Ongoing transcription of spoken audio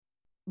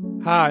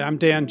Hi, I'm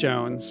Dan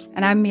Jones.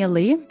 And I'm Mia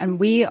Lee, and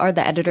we are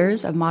the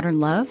editors of Modern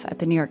Love at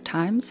the New York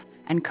Times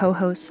and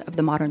co-hosts of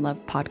the Modern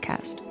Love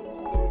podcast.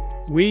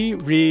 We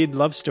read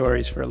love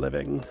stories for a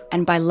living.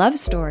 And by love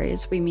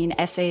stories, we mean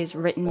essays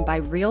written by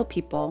real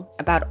people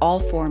about all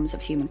forms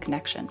of human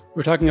connection.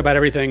 We're talking about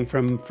everything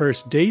from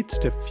first dates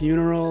to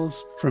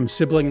funerals, from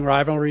sibling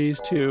rivalries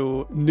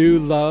to new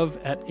love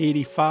at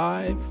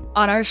 85.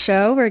 On our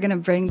show, we're going to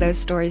bring those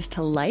stories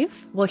to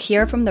life. We'll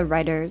hear from the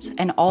writers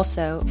and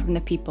also from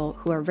the people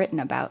who are written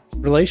about.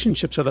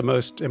 Relationships are the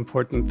most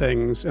important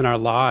things in our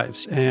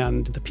lives,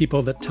 and the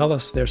people that tell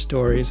us their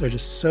stories are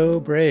just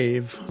so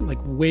brave, like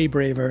way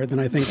braver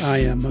than I think I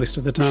am most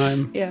of the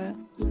time. Yeah.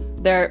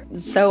 They're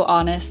so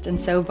honest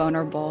and so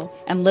vulnerable.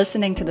 And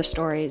listening to the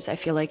stories, I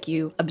feel like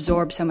you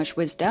absorb so much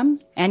wisdom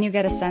and you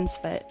get a sense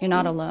that you're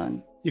not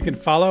alone. You can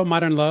follow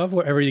Modern Love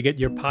wherever you get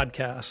your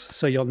podcasts,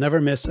 so you'll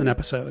never miss an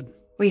episode.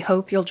 We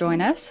hope you'll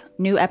join us.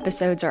 New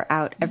episodes are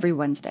out every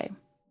Wednesday.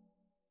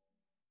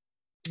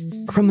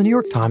 From the New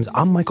York Times,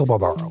 I'm Michael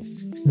Barbaro.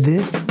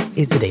 This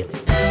is The Daily.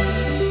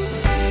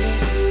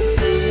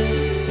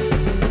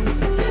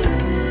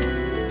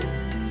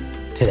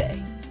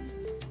 Today,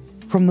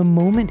 from the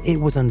moment it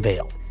was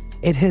unveiled,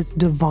 it has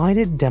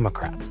divided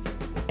Democrats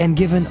and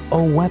given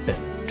a weapon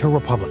to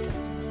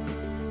Republicans.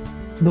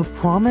 The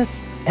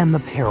promise and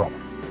the peril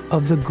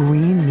of the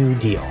Green New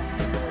Deal.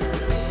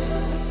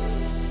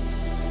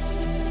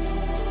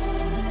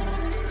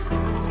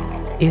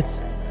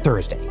 It's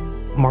Thursday,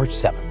 March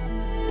 7th.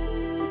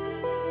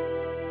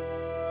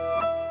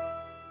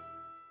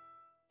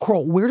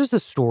 Coral, where does the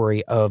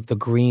story of the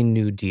Green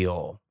New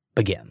Deal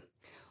begin?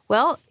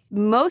 Well,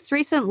 most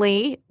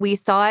recently, we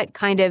saw it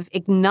kind of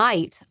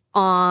ignite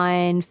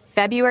on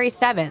February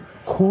 7th.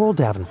 Coral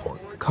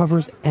Davenport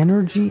covers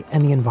energy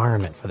and the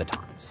environment for the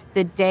Times.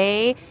 The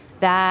day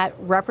that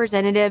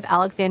Representative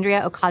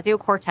Alexandria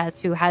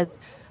Ocasio-Cortez, who has,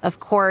 of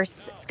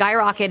course,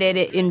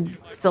 skyrocketed in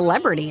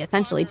celebrity,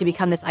 essentially, to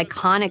become this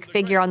iconic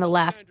figure on the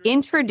left,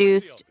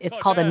 introduced, it's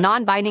called a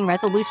non-binding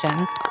resolution.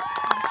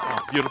 Oh,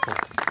 beautiful.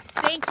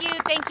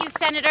 Thank you,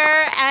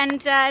 Senator,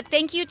 and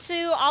thank you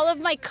to all of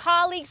my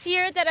colleagues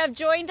here that have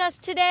joined us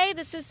today.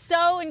 This is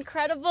so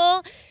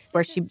incredible.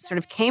 Where she sort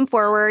of came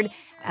forward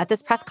at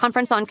this press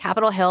conference on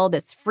Capitol Hill,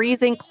 this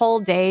freezing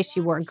cold day. She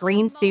wore a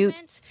green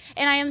suit.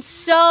 And I am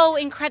so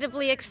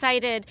incredibly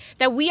excited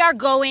that we are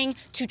going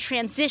to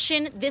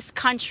transition this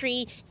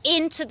country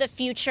into the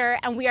future,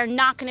 and we are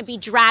not going to be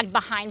dragged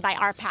behind by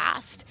our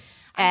past.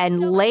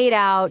 And laid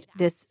out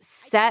this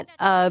set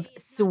of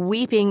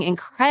sweeping,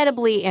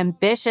 incredibly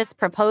ambitious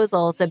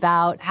proposals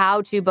about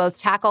how to both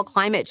tackle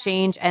climate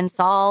change and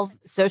solve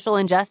social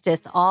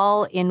injustice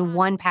all in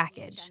one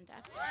package.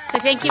 So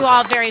thank you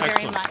all very, very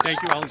Excellent. much.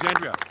 Thank you,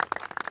 Alexandria.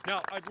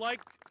 Now, I'd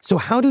like... So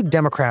how do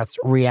Democrats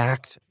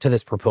react to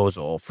this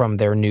proposal from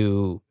their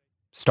new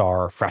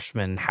star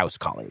freshman House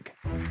colleague?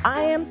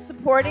 I am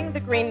supporting the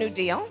Green New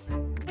Deal.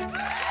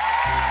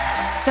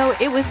 So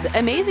it was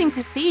amazing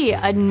to see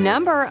a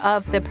number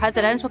of the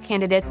presidential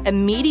candidates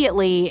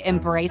immediately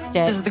embraced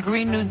it. Does the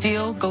Green New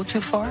Deal go too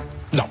far?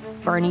 No.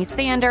 Bernie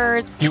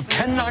Sanders. You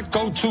cannot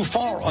go too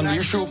far on the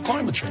issue of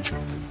climate change.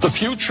 The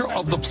future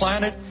of the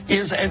planet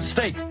is at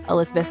stake.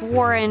 Elizabeth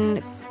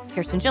Warren,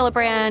 Kirsten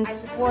Gillibrand. I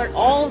support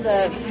all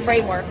the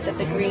framework that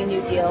the Green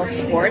New Deal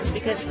supports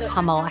because...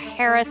 Kamala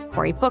Harris,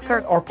 Cory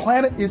Booker. Our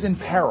planet is in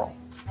peril,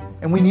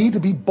 and we need to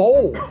be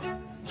bold.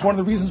 It's one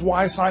of the reasons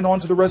why I signed on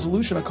to the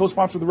resolution, I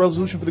co-sponsored the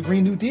resolution for the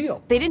Green New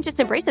Deal. They didn't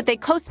just embrace it, they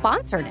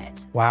co-sponsored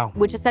it. Wow.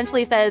 Which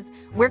essentially says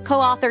we're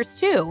co-authors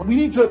too. We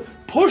need to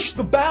push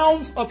the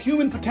bounds of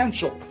human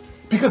potential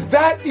because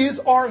that is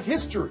our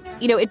history.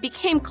 You know, it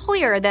became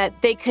clear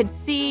that they could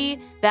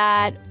see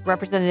that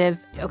Representative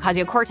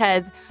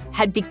Ocasio-Cortez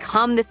had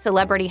become this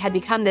celebrity, had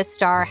become this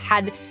star,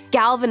 had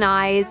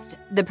galvanized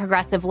the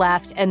progressive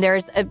left. And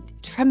there's a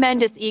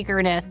tremendous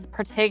eagerness,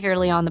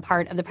 particularly on the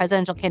part of the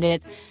presidential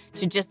candidates,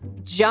 to just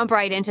jump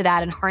right into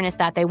that and harness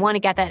that. They want to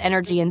get that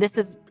energy. And this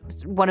is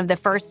one of the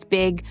first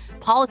big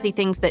policy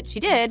things that she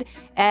did.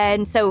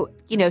 And so,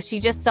 you know, she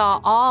just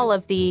saw all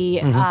of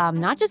the,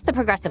 not just the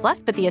progressive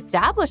left, but the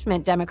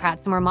establishment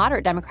Democrats, the more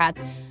moderate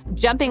Democrats,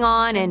 jumping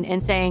on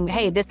and saying,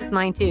 hey, this is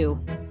mine too.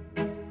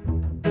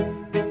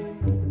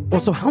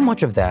 Well, so how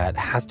much of that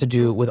has to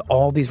do with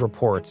all these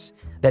reports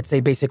that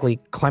say basically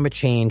climate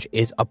change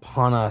is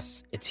upon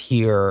us, it's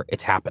here,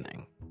 it's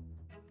happening?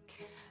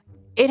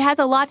 It has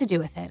a lot to do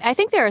with it. I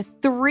think there are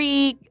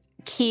three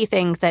key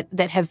things that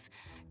have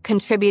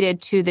contributed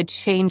to the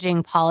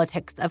changing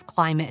politics of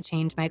climate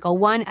change, Michael.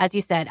 One, as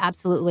you said,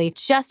 absolutely.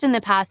 Just in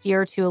the past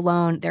year or two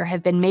alone, there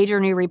have been major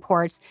new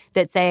reports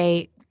that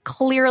say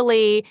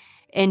clearly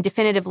and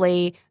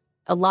definitively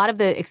a lot of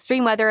the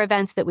extreme weather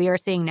events that we are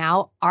seeing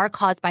now are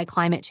caused by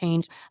climate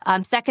change.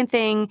 Second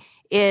thing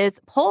is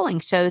polling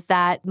shows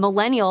that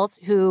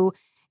millennials, who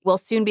will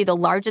soon be the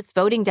largest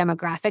voting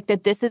demographic,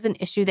 that this is an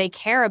issue they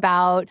care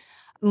about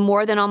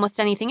more than almost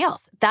anything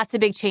else. That's a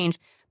big change.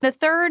 The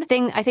third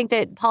thing I think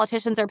that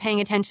politicians are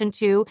paying attention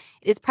to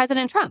is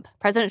President Trump.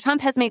 President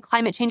Trump has made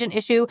climate change an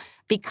issue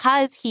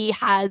because he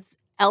has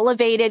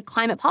elevated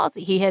climate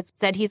policy. He has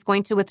said he's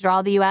going to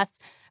withdraw the U.S.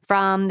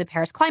 from the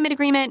Paris Climate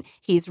Agreement.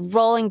 He's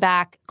rolling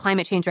back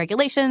climate change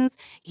regulations.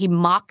 He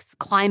mocks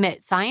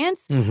climate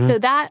science. So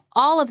that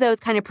all of those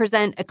kind of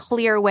present a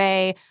clear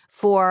way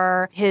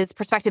for his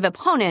prospective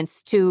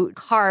opponents to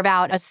carve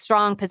out a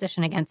strong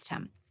position against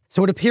him.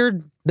 So it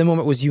appeared the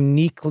moment was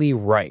uniquely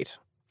right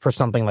for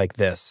something like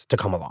this to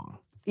come along.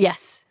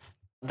 Yes.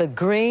 The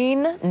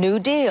Green New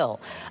Deal,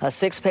 a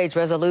 6-page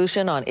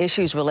resolution on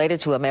issues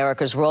related to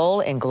America's role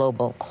in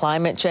global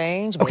climate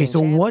change. Okay, so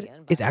what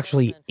is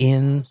actually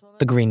in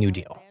the Green New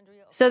Deal?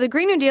 So the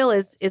Green New Deal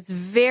is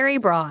very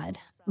broad,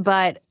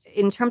 but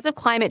in terms of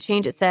climate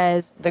change, it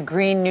says the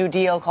Green New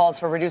Deal calls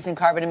for reducing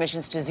carbon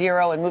emissions to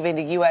zero and moving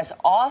the U.S.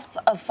 off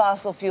of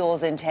fossil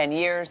fuels in 10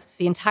 years.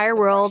 The entire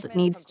world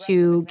needs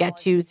to get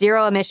to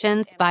zero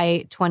emissions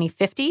by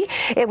 2050.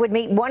 It would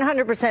meet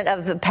 100%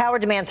 of the power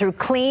demand through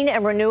clean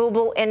and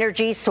renewable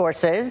energy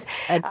sources.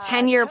 A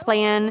 10-year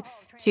plan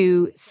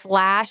to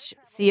slash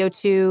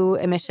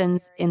CO2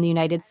 emissions in the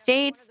United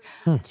States,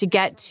 to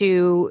get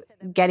to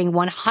getting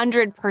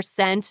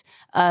 100%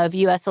 of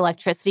U.S.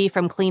 electricity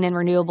from clean and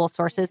renewable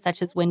sources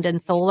such as wind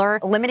and solar.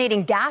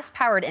 Eliminating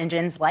gas-powered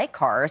engines like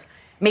cars,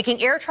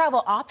 making air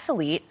travel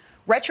obsolete,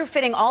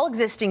 retrofitting all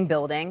existing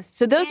buildings.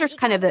 So those are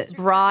kind of the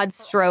broad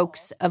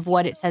strokes of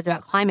what it says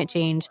about climate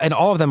change. And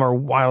all of them are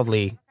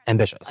wildly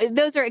ambitious.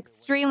 Those are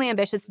extremely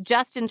ambitious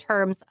just in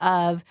terms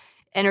of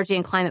energy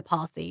and climate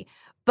policy.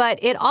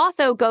 But it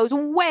also goes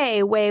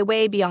way, way,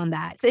 way beyond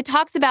that. It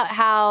talks about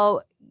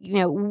how,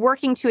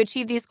 working to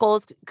achieve these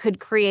goals could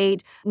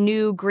create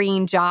new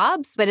green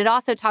jobs, but it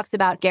also talks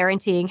about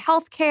guaranteeing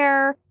health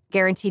care,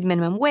 guaranteed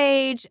minimum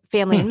wage,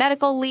 family and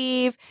medical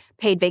leave,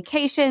 paid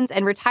vacations,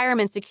 and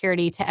retirement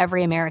security to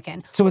every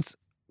American. So it's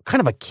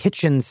kind of a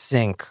kitchen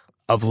sink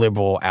of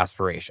liberal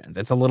aspirations.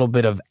 It's a little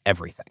bit of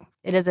everything.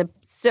 It is a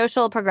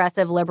social,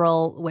 progressive,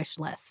 liberal wish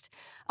list,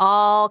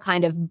 all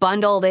kind of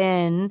bundled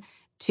in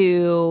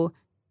to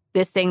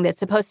this thing that's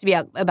supposed to be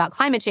about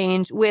climate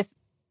change with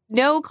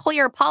no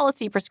clear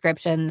policy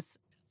prescriptions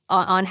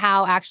on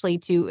how actually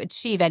to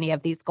achieve any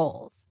of these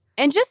goals.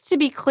 And just to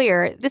be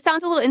clear, this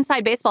sounds a little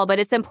inside baseball, but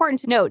it's important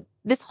to note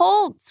this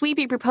whole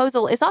sweeping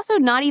proposal is also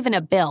not even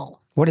a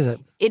bill. What is it?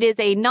 It is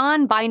a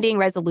non-binding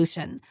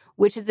resolution,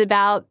 which is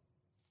about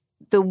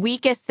the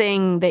weakest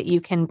thing that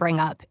you can bring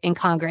up in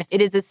Congress.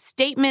 It is a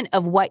statement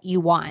of what you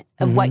want,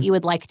 of what you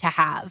would like to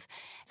have.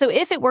 So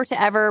if it were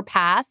to ever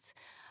pass,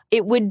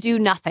 it would do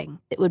nothing.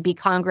 It would be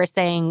Congress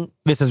saying,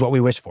 this is what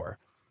we wish for.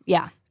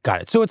 Yeah.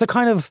 Got it. So it's a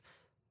kind of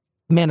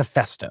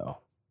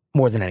manifesto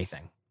more than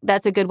anything.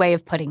 That's a good way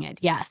of putting it,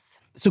 yes.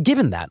 So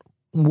given that,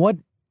 what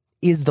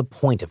is the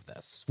point of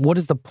this? What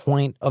is the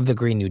point of the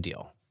Green New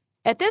Deal?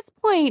 At this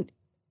point,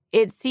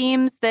 it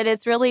seems that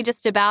it's really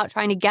just about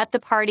trying to get the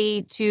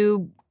party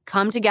to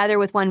come together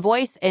with one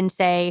voice and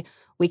say,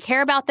 we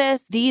care about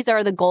this. These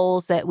are the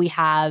goals that we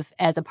have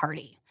as a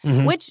party.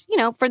 Which,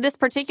 for this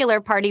particular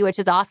party, which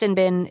has often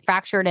been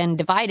fractured and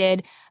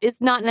divided,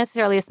 is not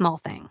necessarily a small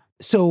thing.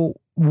 So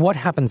what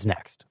happens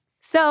next?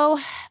 So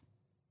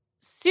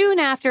soon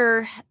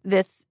after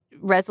this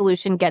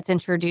resolution gets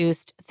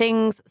introduced,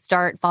 things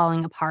start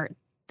falling apart.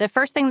 The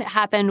first thing that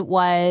happened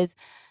was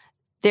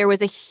there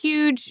was a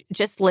huge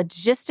just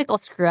logistical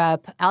screw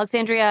up.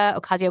 Alexandria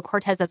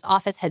Ocasio-Cortez's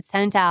office had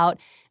sent out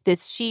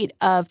this sheet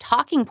of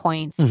talking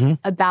points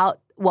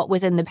about what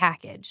was in the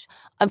package.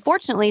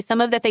 Unfortunately,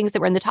 some of the things that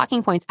were in the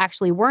talking points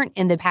actually weren't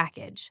in the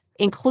package,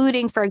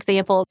 including, for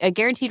example, a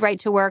guaranteed right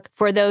to work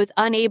for those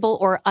unable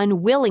or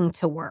unwilling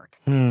to work.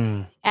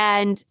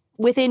 And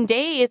within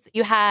days,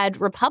 you had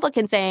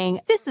Republicans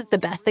saying, this is the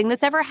best thing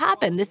that's ever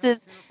happened. This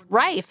is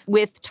rife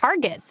with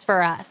targets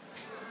for us.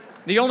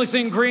 The only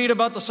thing green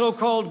about the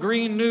so-called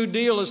Green New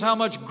Deal is how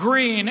much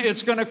green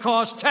it's going to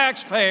cost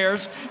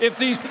taxpayers if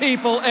these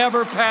people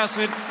ever pass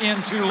it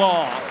into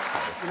law.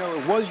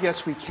 It was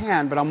yes, we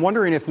can, but I'm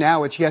wondering if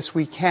now it's yes,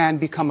 we can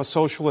become a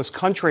socialist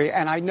country.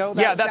 And I know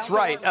that. Yeah, that's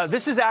right.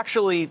 This is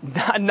actually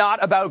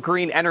not about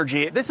green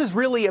energy. This is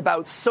really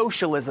about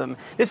socialism.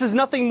 This is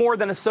nothing more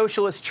than a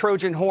socialist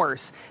Trojan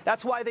horse.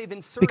 That's why they've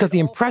inserted. Because the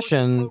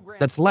impression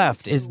that's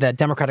left is that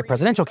Democratic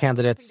presidential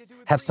candidates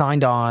have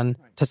signed on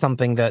to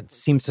something that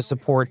seems to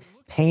support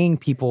paying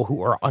people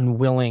who are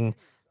unwilling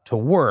to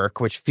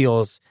work, which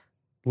feels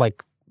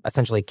like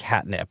essentially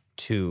catnip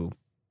to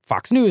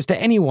Fox News, to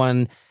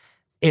anyone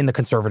in the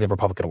conservative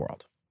Republican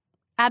world.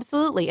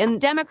 Absolutely.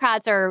 And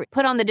Democrats are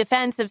put on the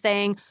defense of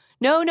saying,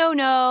 no,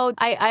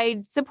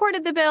 I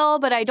supported the bill,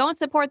 but I don't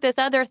support this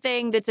other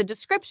thing that's a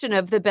description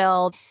of the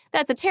bill.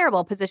 That's a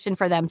terrible position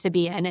for them to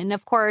be in. And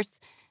of course,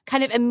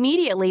 kind of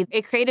immediately,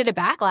 it created a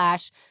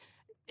backlash,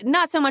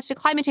 not so much to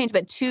climate change,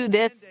 but to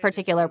this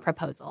particular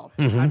proposal.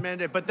 I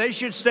meant it, but they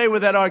should stay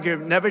with that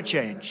argument. Never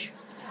change.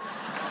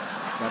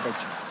 Never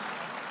change.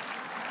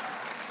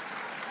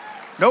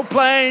 No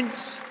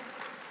planes.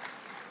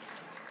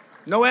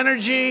 No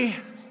energy.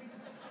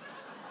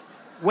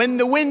 When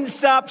the wind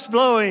stops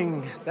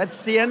blowing,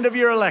 that's the end of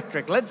your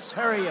electric. Let's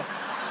hurry up.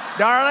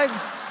 Darling,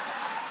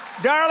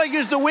 Darling,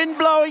 is the wind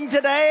blowing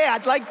today?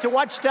 I'd like to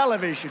watch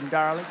television,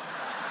 darling.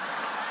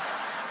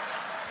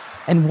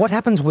 And what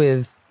happens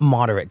with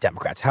moderate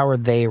Democrats? How are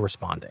they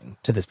responding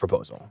to this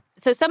proposal?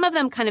 So some of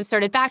them kind of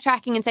started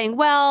backtracking and saying,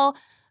 well,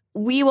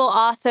 we will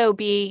also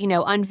be,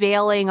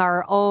 unveiling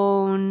our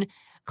own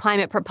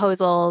climate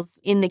proposals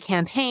in the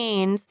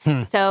campaigns.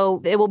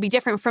 So it will be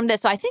different from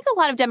this. So I think a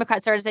lot of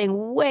Democrats started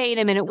saying, wait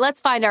a minute,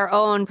 let's find our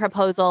own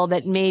proposal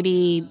that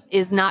maybe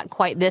is not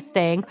quite this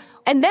thing.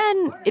 And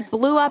then it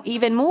blew up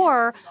even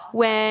more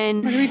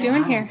when... What are we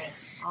doing here?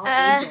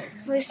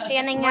 We're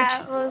standing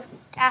we're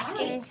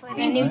asking for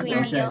the new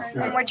Green Deal.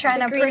 And we're trying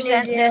to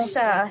present this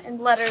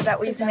letter that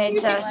we've made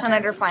to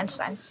Senator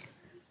Feinstein.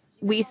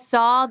 We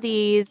saw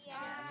these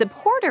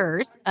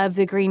supporters of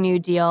the Green New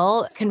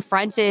Deal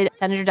confronted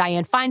Senator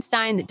Dianne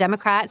Feinstein, the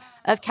Democrat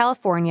of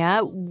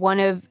California, one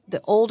of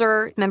the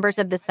older members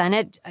of the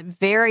Senate,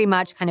 very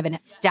much kind of an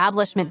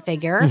establishment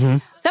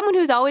figure, someone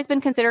who's always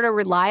been considered a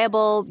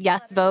reliable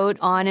yes vote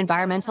on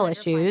environmental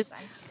issues.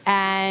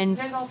 And you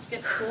guys all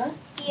skip school?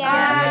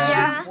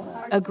 Yeah.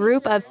 A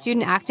group of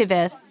student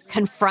activists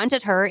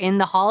confronted her in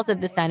the halls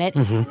of the Senate.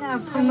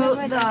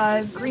 Promote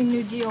the Green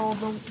New Deal.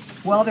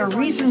 Well, there are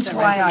reasons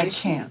why I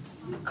can't,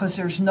 because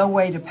there's no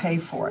way to pay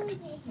for it.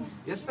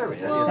 Yes, there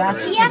is.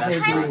 We have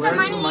tons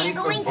of money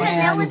going to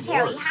the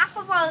military.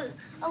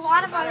 A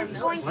lot of it is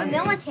going to the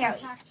military.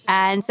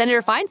 And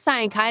Senator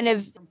Feinstein kind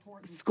of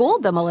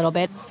schooled them a little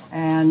bit.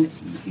 And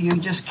you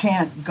just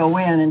can't go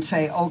in and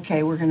say,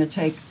 okay, we're going to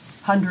take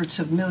hundreds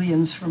of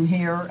millions from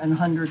here and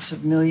hundreds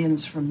of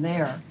millions from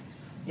there.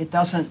 It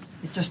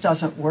just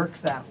doesn't work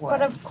that way.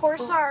 But of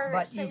course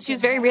She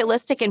was very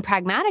realistic and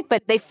pragmatic,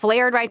 but they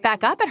flared right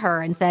back up at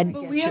her and said,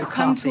 but we have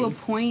come to a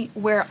point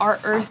where our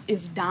Earth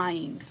is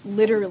dying,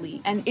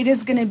 literally, and it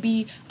is going to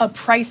be a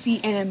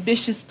pricey and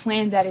ambitious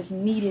plan that is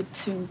needed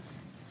to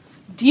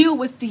deal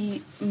with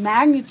the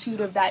magnitude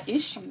of that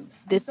issue.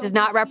 This does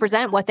not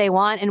represent what they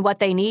want and what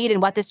they need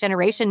and what this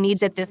generation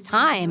needs at this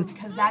time.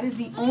 Because that is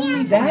the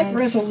only that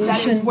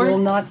resolution will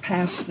not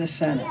pass the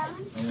Senate.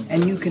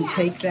 And you can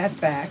take that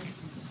back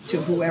to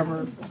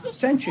whoever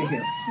sent you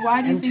here.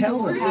 Why do you and think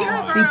tell them?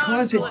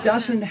 Because it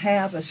doesn't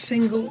have a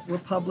single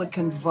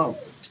Republican vote.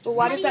 But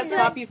why does that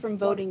stop you from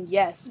voting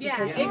yes?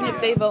 Because even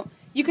if they vote,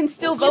 you can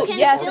still vote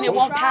yes and it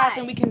won't pass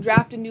and we can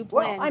draft a new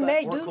plan. Well, I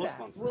may do that.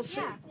 We'll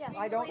see.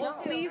 I don't know.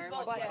 Please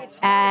vote yes.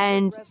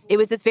 And it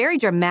was this very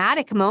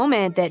dramatic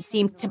moment that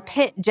seemed to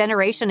pit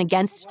generation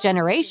against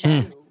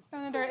generation.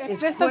 Senator, if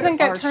this doesn't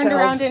get turned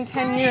around in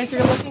 10 years,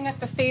 you're looking at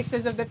the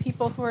faces of the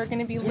people who are going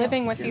to be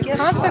living with these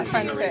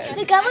consequences.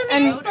 The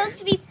government is supposed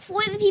to be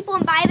for the people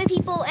and by the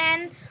people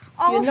and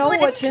all for the people. You know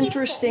what's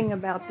interesting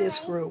about this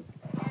group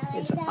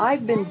is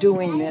I've been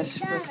doing this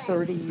for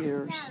 30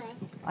 years.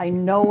 I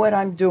know what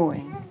I'm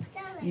doing.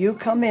 You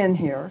come in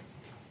here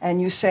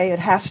and you say it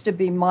has to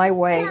be my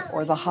way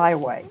or the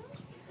highway.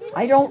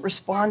 I don't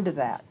respond to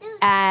that.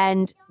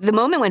 And the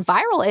moment went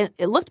viral,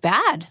 it looked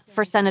bad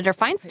for Senator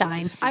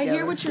Feinstein. I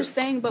hear what you're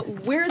saying,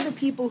 but we're the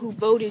people who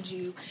voted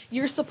you.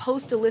 You're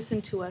supposed to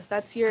listen to us.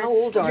 That's your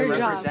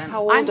job.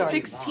 I'm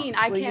 16.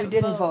 I can't you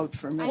didn't vote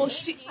for me. Well,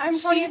 I'm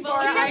voting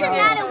for It doesn't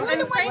matter. We're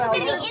the ones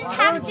who's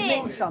going to be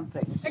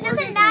impacted. It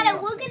doesn't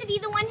matter. We're going to be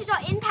the ones who's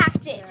are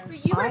impacted.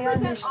 I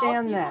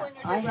understand that.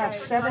 I have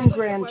 7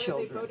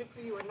 grandchildren.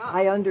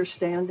 I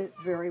understand it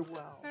very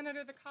well.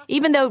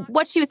 Even though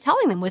what she was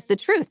telling them was the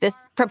truth. This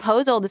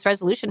proposal, this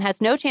resolution has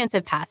no chance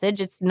of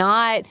passage. It's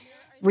not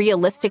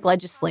realistic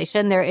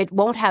legislation. It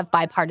won't have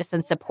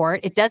bipartisan support.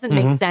 It doesn't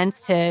make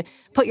sense to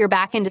put your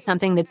back into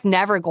something that's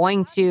never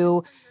going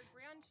to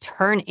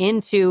turn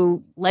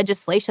into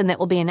legislation that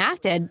will be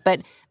enacted.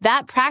 But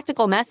that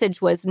practical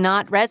message was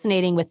not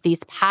resonating with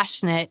these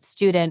passionate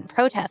student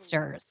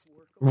protesters.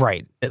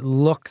 Right. It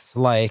looks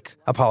like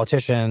a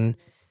politician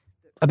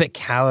a bit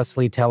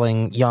callously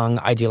telling young,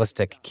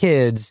 idealistic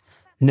kids,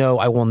 no,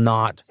 I will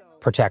not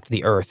protect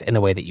the earth in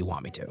the way that you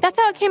want me to. That's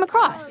how it came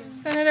across.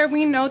 Senator,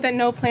 we know that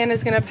no plan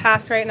is going to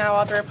pass right now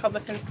while the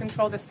Republicans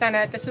control the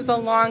Senate. This is a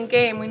long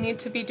game. We need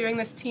to be doing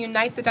this to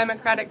unite the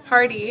Democratic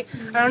Party.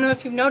 I don't know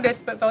if you've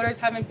noticed, but voters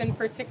haven't been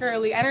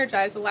particularly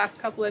energized the last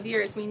couple of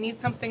years. We need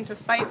something to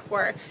fight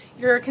for.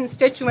 Your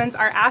constituents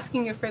are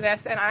asking you for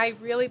this, and I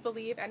really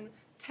believe, and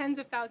tens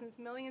of thousands,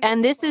 millions.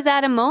 And this is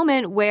at a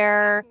moment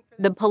where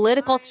the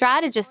political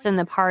strategists in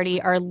the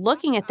party are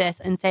looking at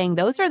this and saying,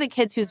 those are the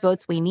kids whose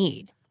votes we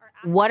need.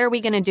 What are we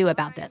going to do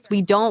about this?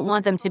 We don't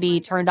want them to be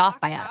turned off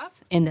by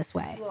us in this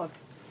way. Look,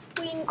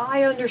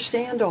 I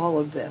understand all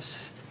of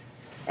this,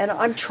 and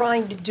I'm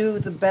trying to do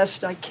the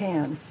best I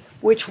can,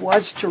 which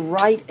was to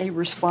write a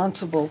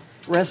responsible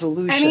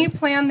resolution. Any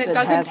plan that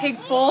doesn't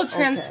take bold,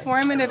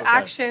 transformative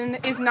action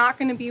is not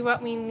going to be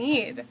what we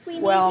need.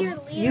 Well,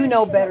 you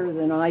know better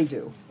than I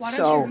do.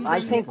 So I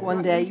think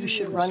one day you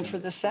should run for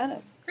the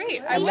Senate.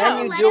 Great. And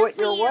then you do it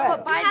your way.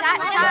 But by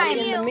that time,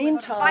 in the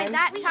meantime,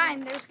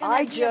 there's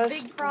going to be a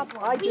big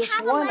problem. I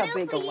just won a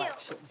big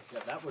election. Yeah,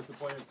 that was the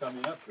point of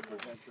coming up.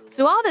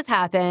 So all this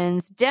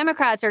happens.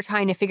 Democrats are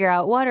trying to figure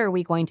out what are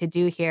we going to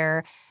do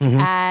here.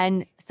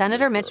 And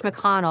Senator Mitch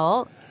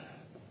McConnell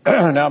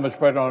Now, Mr.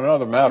 President, on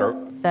another matter.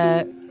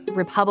 The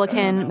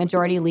Republican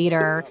majority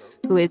leader,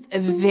 who is a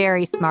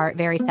very smart,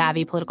 very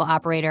savvy political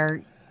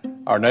operator.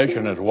 Our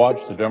nation has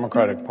watched the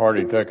Democratic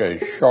Party take a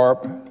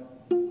sharp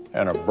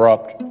and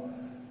abrupt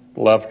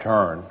left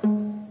turn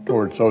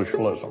toward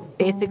socialism.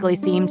 Basically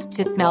seemed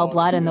to smell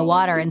blood in the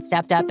water and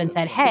stepped up and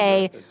said,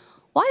 hey,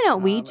 why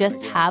don't we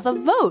just have a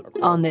vote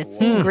on this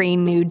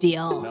Green New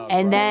Deal?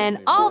 And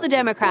then all the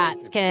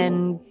Democrats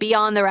can be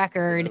on the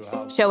record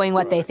showing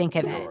what they think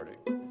of it.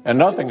 And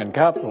nothing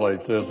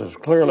encapsulates this as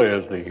clearly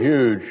as the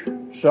huge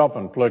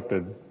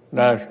self-inflicted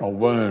national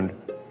wound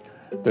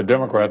the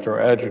Democrats are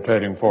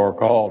agitating for,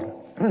 called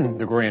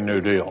the Green New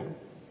Deal.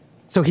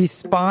 So he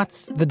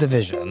spots the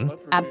division,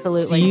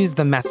 absolutely, sees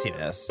the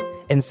messiness,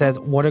 and says,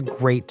 what a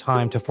great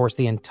time to force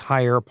the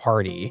entire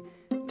party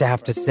to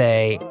have to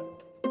say,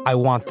 I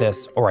want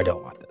this or I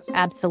don't want this.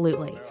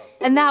 Absolutely.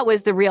 And that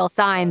was the real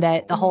sign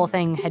that the whole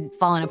thing had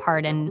fallen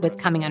apart and was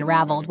coming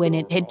unraveled, when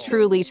it had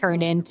truly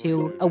turned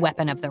into a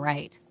weapon of the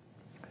right.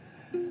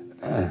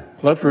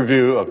 Let's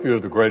review a few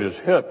of the greatest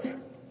hits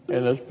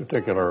in this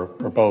particular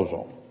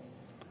proposal.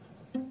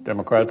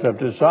 Democrats have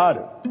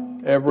decided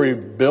every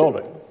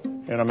building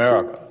in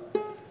America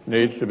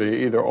needs to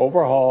be either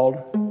overhauled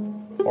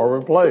or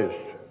replaced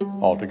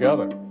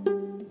altogether.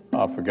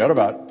 Forget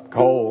about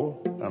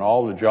coal and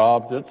all the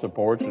jobs it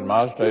supports in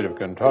my state of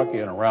Kentucky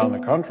and around the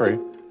country.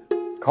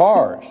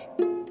 Cars,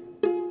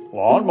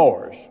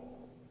 lawnmowers,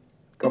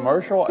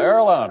 commercial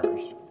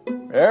airliners,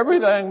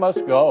 everything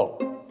must go.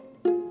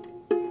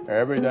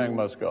 Everything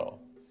must go.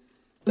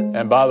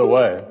 And by the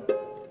way,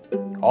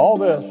 all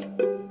this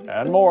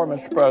and more,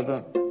 Mr.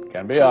 President,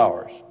 can be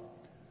ours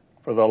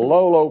for the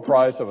low, low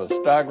price of a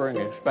staggering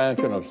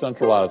expansion of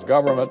centralized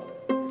government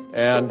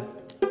and,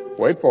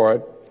 wait for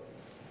it,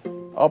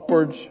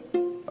 upwards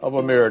of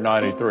a mere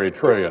 $93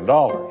 trillion.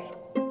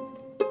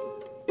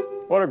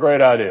 What a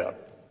great idea.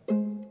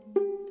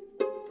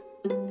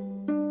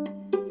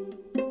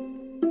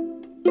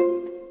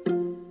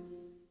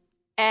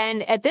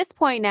 And at this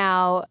point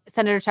now,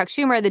 Senator Chuck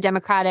Schumer, the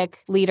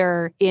Democratic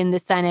leader in the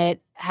Senate,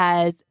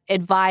 has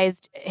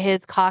advised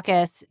his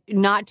caucus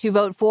not to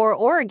vote for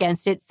or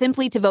against it,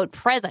 simply to vote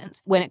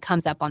present when it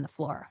comes up on the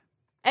floor.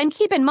 And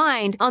keep in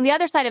mind, on the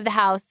other side of the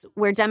House,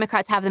 where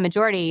Democrats have the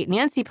majority,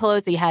 Nancy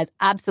Pelosi has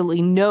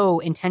absolutely no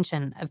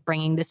intention of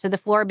bringing this to the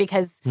floor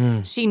because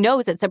she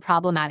knows it's a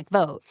problematic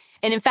vote.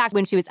 And in fact,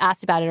 when she was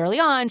asked about it early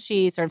on,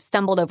 she sort of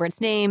stumbled over its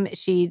name.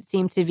 She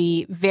seemed to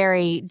be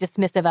very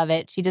dismissive of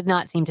it. She does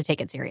not seem to take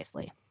it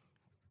seriously.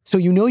 So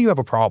you know you have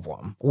a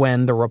problem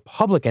when the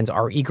Republicans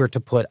are eager to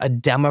put a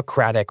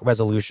Democratic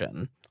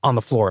resolution on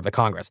the floor of the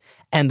Congress,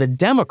 and the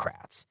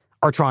Democrats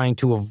are trying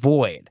to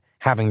avoid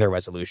having their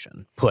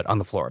resolution put on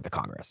the floor of the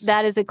Congress.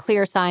 That is a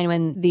clear sign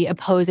when the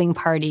opposing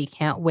party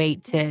can't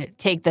wait to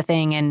take the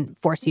thing and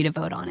force you to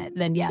vote on it.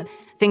 Then, yeah,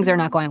 things are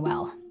not going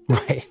well.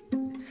 Right.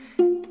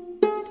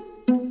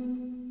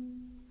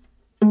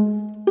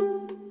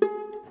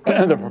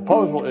 The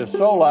proposal is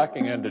so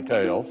lacking in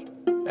details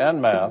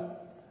and math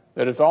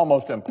that it's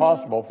almost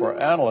impossible for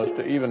analysts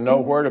to even know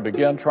where to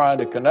begin trying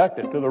to connect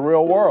it to the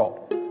real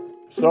world.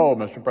 So,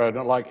 Mr.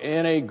 President, like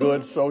any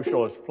good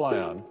socialist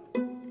plan,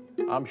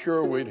 I'm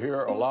sure we'd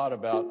hear a lot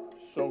about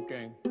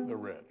soaking the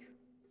rich.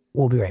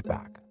 We'll be right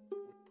back.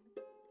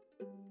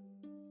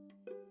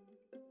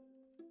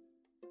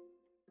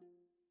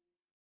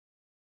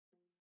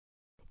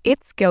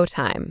 It's go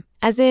time,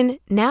 as in,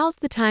 now's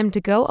the time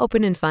to go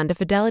open and fund a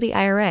Fidelity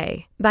IRA.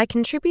 By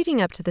contributing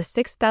up to the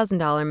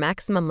 $6,000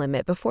 maximum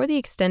limit before the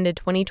extended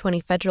 2020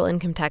 federal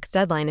income tax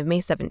deadline of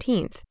May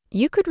 17th,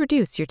 you could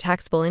reduce your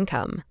taxable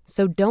income.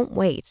 So don't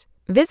wait.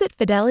 Visit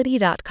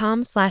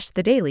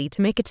fidelity.com/thedaily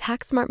to make a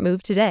tax-smart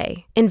move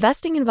today.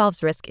 Investing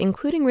involves risk,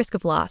 including risk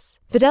of loss.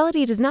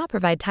 Fidelity does not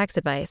provide tax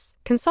advice.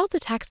 Consult a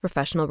tax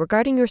professional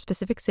regarding your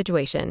specific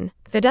situation.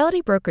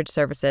 Fidelity Brokerage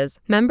Services.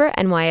 Member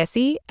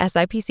NYSE,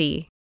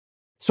 SIPC.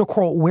 So,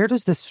 Coral, where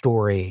does this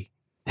story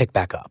pick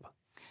back up?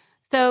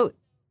 So,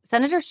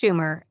 Senator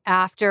Schumer,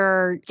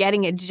 after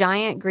getting a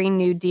giant Green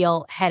New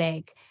Deal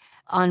headache,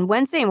 on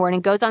Wednesday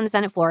morning goes on the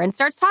Senate floor and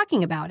starts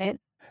talking about it.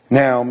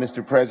 Now,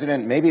 Mr.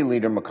 President, maybe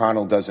Leader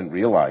McConnell doesn't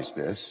realize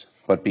this,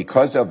 but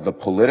because of the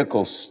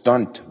political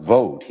stunt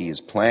vote he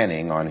is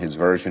planning on his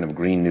version of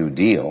Green New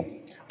Deal,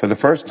 for the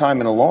first time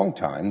in a long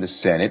time, the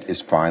Senate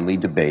is finally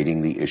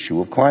debating the issue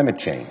of climate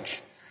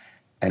change.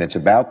 And it's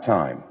about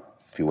time,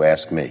 if you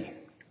ask me.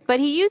 But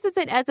he uses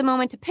it as a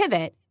moment to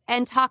pivot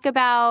and talk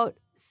about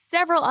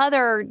several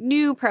other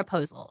new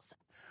proposals.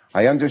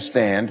 I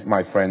understand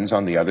my friends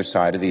on the other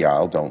side of the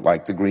aisle don't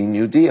like the Green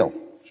New Deal.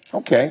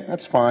 Okay,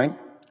 that's fine.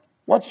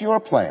 What's your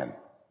plan?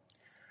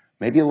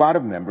 Maybe a lot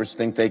of members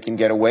think they can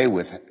get away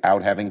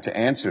without having to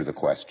answer the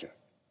question.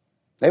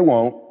 They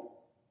won't.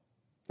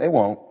 They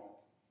won't.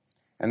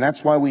 And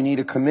that's why we need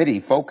a committee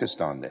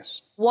focused on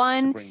this.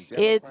 One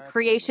is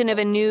creation of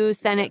a new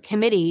Senate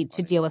committee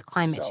to deal with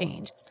climate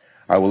change.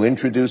 I will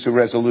introduce a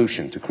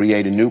resolution to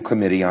create a new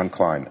committee on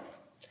climate.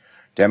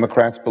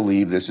 Democrats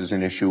believe this is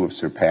an issue of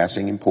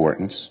surpassing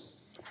importance.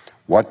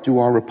 What do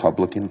our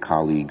Republican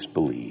colleagues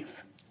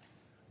believe?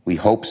 We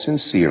hope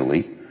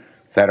sincerely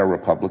that our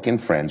Republican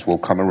friends will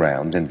come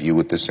around and view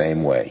it the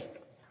same way.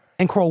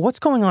 And Coral, what's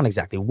going on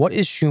exactly? What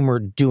is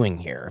Schumer doing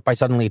here by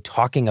suddenly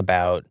talking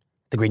about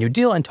the Green New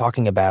Deal and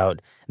talking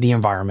about the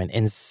environment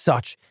in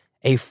such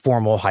a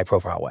formal,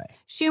 high-profile way?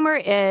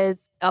 Schumer is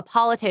a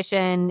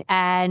politician,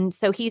 and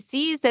so he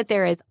sees that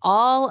there is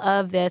all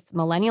of this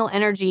millennial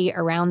energy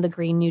around the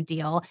Green New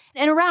Deal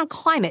and around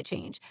climate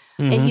change.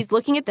 Mm-hmm. And he's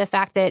looking at the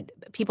fact that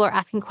people are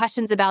asking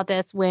questions about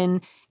this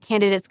when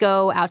candidates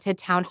go out to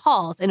town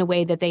halls in a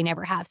way that they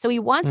never have. So he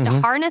wants to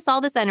harness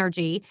all this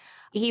energy.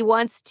 He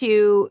wants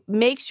to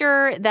make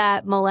sure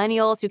that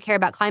millennials who care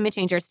about climate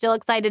change are still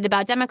excited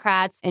about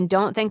Democrats and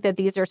don't think that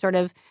these are sort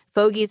of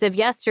fogies of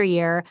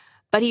yesteryear.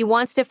 But he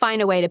wants to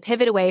find a way to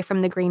pivot away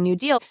from the Green New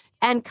Deal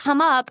and come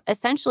up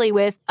essentially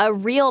with a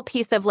real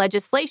piece of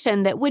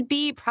legislation that would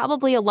be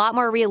probably a lot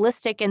more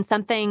realistic and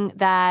something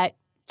that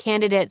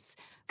candidates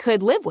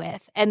could live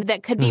with and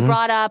that could be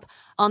brought up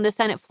on the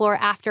Senate floor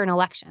after an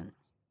election.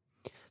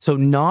 So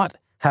not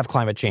have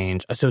climate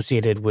change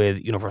associated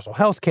with universal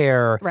health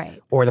care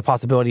or the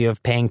possibility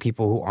of paying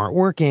people who aren't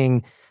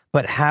working,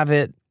 but have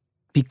it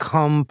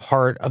become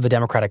part of the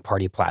Democratic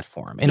Party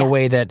platform in a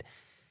way that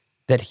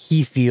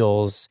he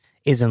feels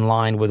is in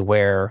line with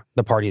where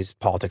the party's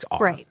politics are.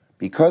 Right.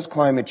 Because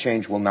climate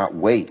change will not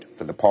wait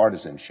for the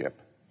partisanship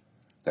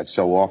that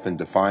so often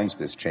defines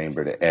this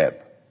chamber to ebb.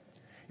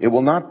 It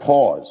will not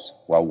pause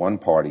while one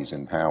party's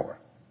in power.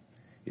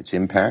 Its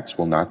impacts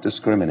will not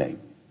discriminate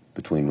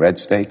between red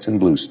states and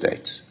blue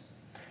states.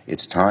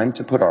 It's time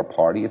to put our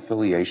party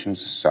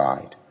affiliations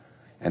aside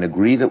and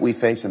agree that we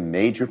face a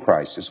major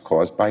crisis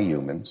caused by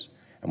humans,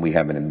 and we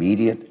have an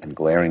immediate and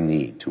glaring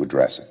need to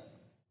address it.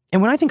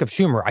 And when I think of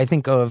Schumer, I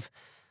think of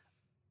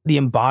the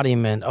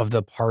embodiment of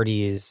the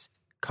party's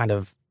kind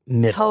of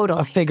middle,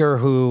 a figure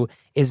who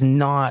is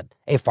not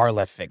a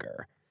far-left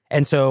figure.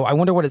 And so I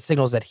wonder what it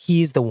signals that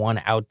he's the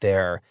one out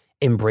there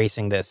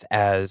embracing this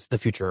as the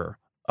future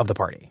of the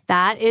party.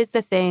 That is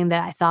the thing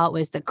that I thought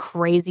was the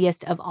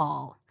craziest of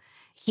all.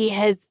 He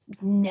has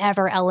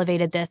never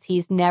elevated this.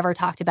 He's never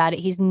talked about it.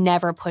 He's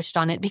never pushed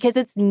on it because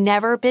it's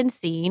never been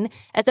seen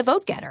as a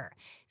vote getter.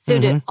 So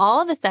to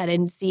all of a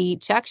sudden see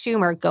Chuck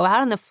Schumer go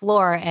out on the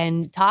floor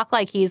and talk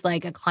like he's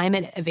like a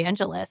climate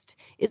evangelist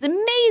is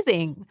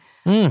amazing.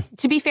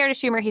 To be fair to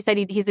Schumer, he said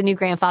he's a new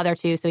grandfather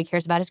too, so he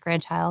cares about his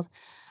grandchild.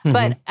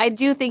 But I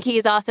do think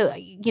he's also,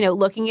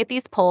 looking at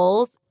these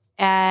polls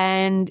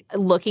and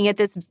looking at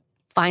this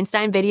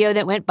Feinstein video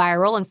that went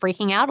viral and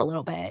freaking out a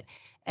little bit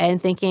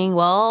and thinking,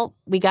 well,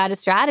 we got to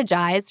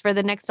strategize for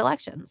the next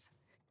elections.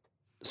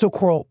 So,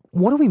 Coral,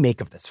 what do we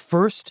make of this?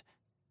 First,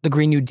 the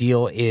Green New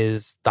Deal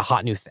is the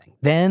hot new thing.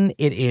 Then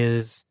it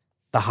is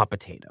the hot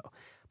potato.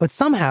 But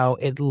somehow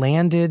it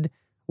landed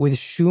with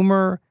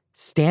Schumer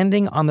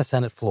standing on the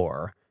Senate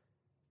floor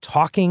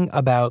talking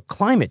about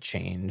climate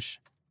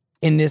change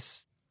in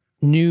this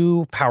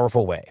new,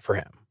 powerful way for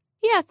him.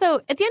 Yeah,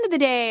 so at the end of the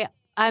day,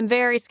 I'm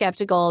very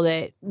skeptical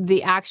that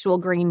the actual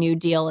Green New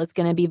Deal is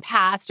going to be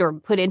passed or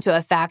put into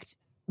effect.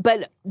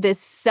 But this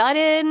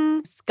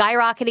sudden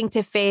skyrocketing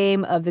to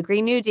fame of the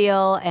Green New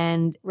Deal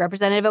and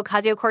Representative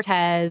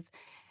Ocasio-Cortez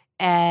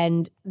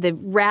and the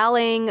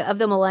rallying of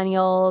the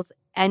millennials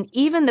and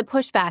even the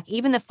pushback,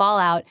 even the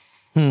fallout,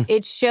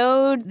 it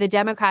showed the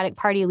Democratic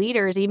Party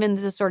leaders, even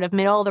the sort of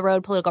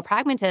middle-of-the-road political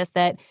pragmatists,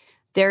 that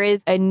there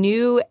is a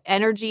new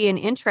energy and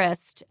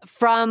interest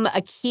from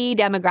a key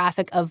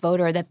demographic of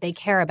voter that they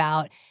care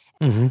about.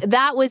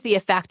 That was the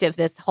effect of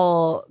this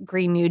whole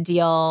Green New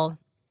Deal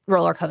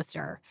roller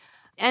coaster.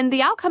 And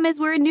the outcome is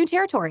we're in new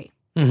territory.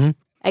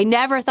 I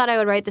never thought I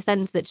would write the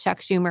sentence that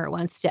Chuck Schumer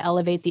wants to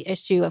elevate the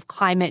issue of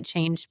climate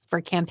change for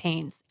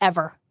campaigns,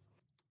 ever.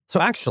 So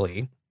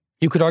actually,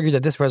 you could argue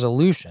that this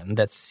resolution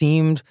that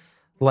seemed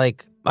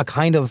like a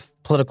kind of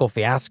political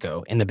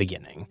fiasco in the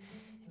beginning,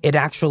 it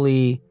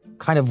actually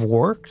kind of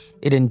worked.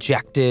 It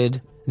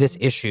injected this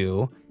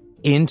issue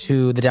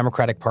into the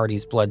Democratic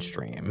Party's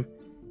bloodstream,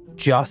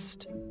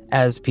 just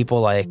as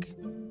people like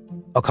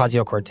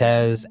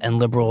Ocasio-Cortez and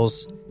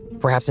liberals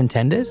perhaps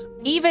intended?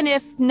 Even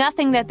if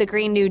nothing that the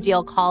Green New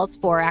Deal calls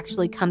for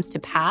actually comes to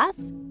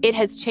pass, it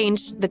has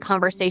changed the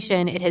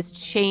conversation, it has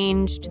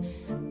changed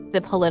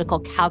the political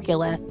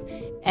calculus,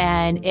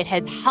 and it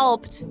has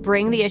helped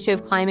bring the issue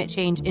of climate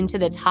change into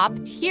the top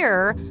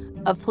tier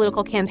of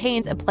political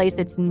campaigns, a place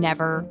it's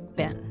never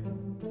been.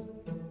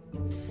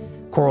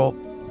 Coral,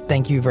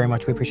 thank you very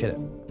much. We appreciate it.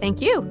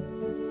 Thank you.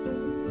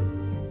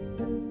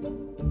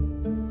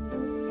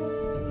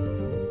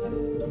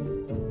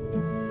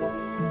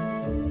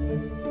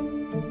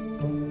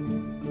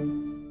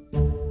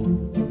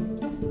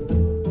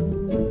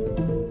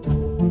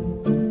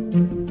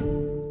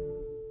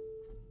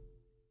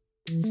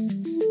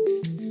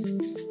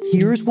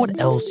 Here's what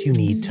else you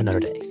need to know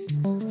today.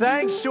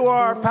 Thanks to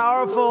our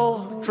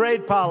powerful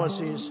trade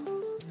policies,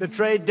 the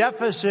trade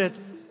deficit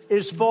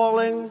is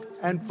falling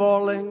and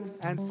falling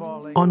and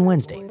falling. On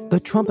Wednesday, the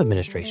Trump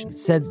administration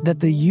said that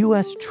the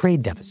U.S.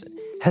 trade deficit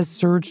has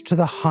surged to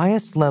the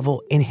highest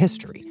level in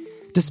history,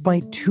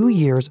 despite 2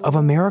 years of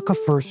America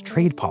First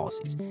trade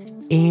policies,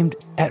 aimed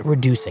at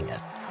reducing it.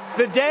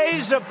 The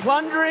days of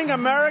plundering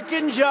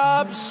American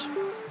jobs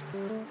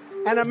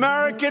and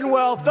American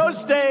wealth,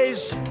 those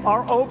days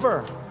are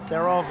over.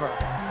 They're over.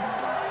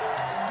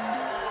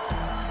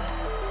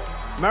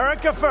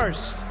 America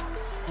first.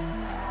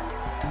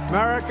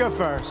 America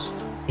first.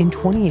 In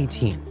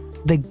 2018,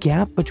 the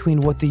gap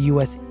between what the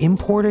U.S.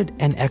 imported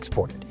and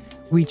exported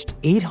reached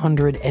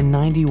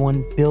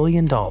 $891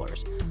 billion,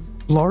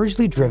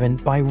 largely driven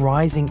by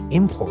rising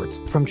imports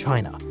from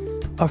China,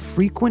 a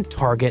frequent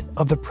target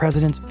of the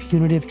president's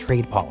punitive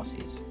trade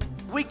policies.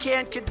 We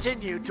can't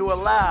continue to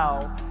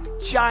allow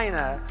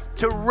China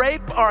to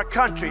rape our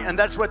country, and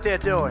that's what they're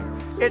doing.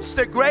 It's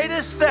the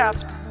greatest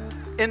theft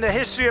in the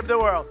history of the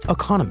world.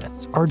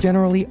 Economists are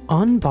generally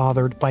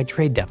unbothered by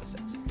trade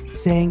deficits,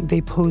 saying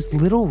they pose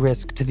little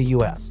risk to the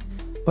U.S.,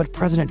 but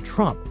President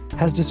Trump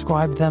has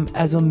described them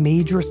as a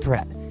major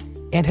threat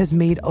and has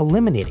made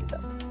eliminating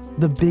them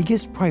the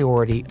biggest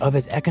priority of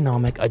his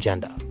economic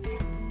agenda.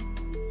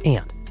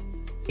 And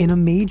in a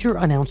major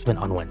announcement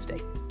on Wednesday,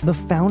 the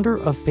founder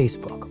of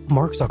Facebook,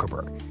 Mark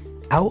Zuckerberg,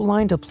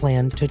 outlined a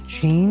plan to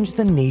change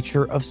the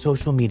nature of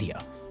social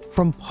media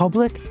from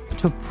public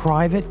to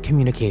private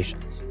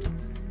communications.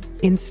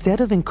 Instead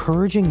of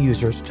encouraging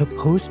users to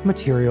post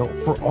material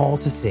for all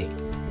to see,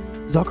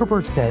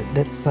 Zuckerberg said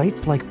that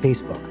sites like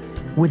Facebook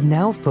would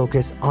now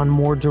focus on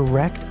more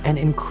direct and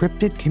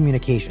encrypted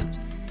communications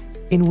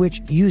in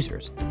which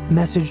users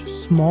message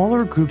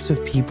smaller groups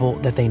of people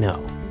that they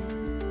know.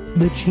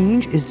 The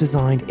change is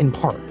designed in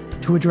part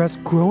to address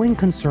growing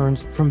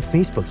concerns from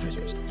Facebook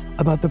users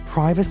about the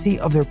privacy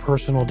of their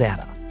personal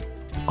data.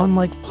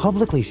 Unlike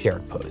publicly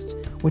shared posts,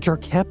 which are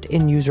kept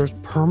in users'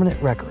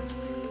 permanent records,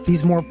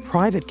 these more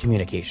private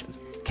communications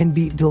can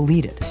be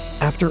deleted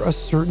after a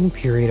certain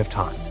period of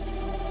time.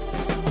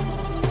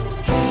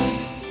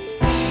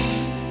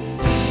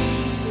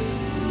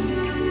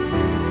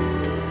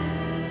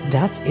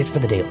 That's it for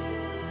The Daily.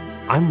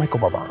 I'm Michael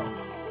Barbaro.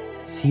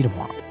 See you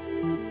tomorrow.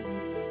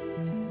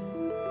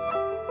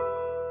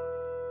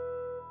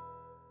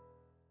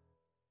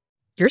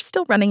 You're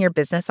still running your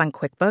business on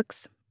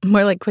QuickBooks?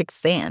 More like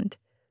quicksand.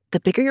 The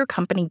bigger your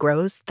company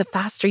grows, the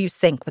faster you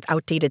sync with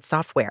outdated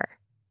software.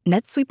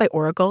 NetSuite by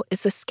Oracle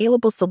is the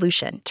scalable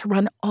solution to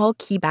run all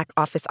key back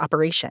office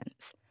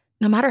operations,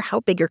 no matter how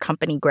big your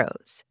company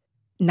grows.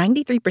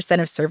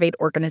 93% of surveyed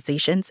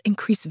organizations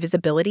increase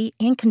visibility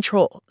and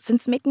control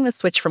since making the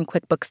switch from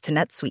QuickBooks to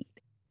NetSuite.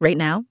 Right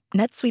now,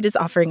 NetSuite is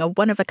offering a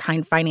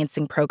one-of-a-kind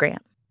financing program.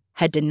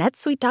 Head to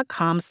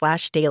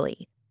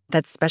netsuite.com/daily.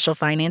 That's special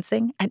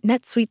financing at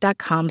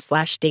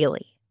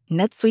netsuite.com/daily.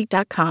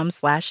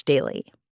 netsuite.com/daily.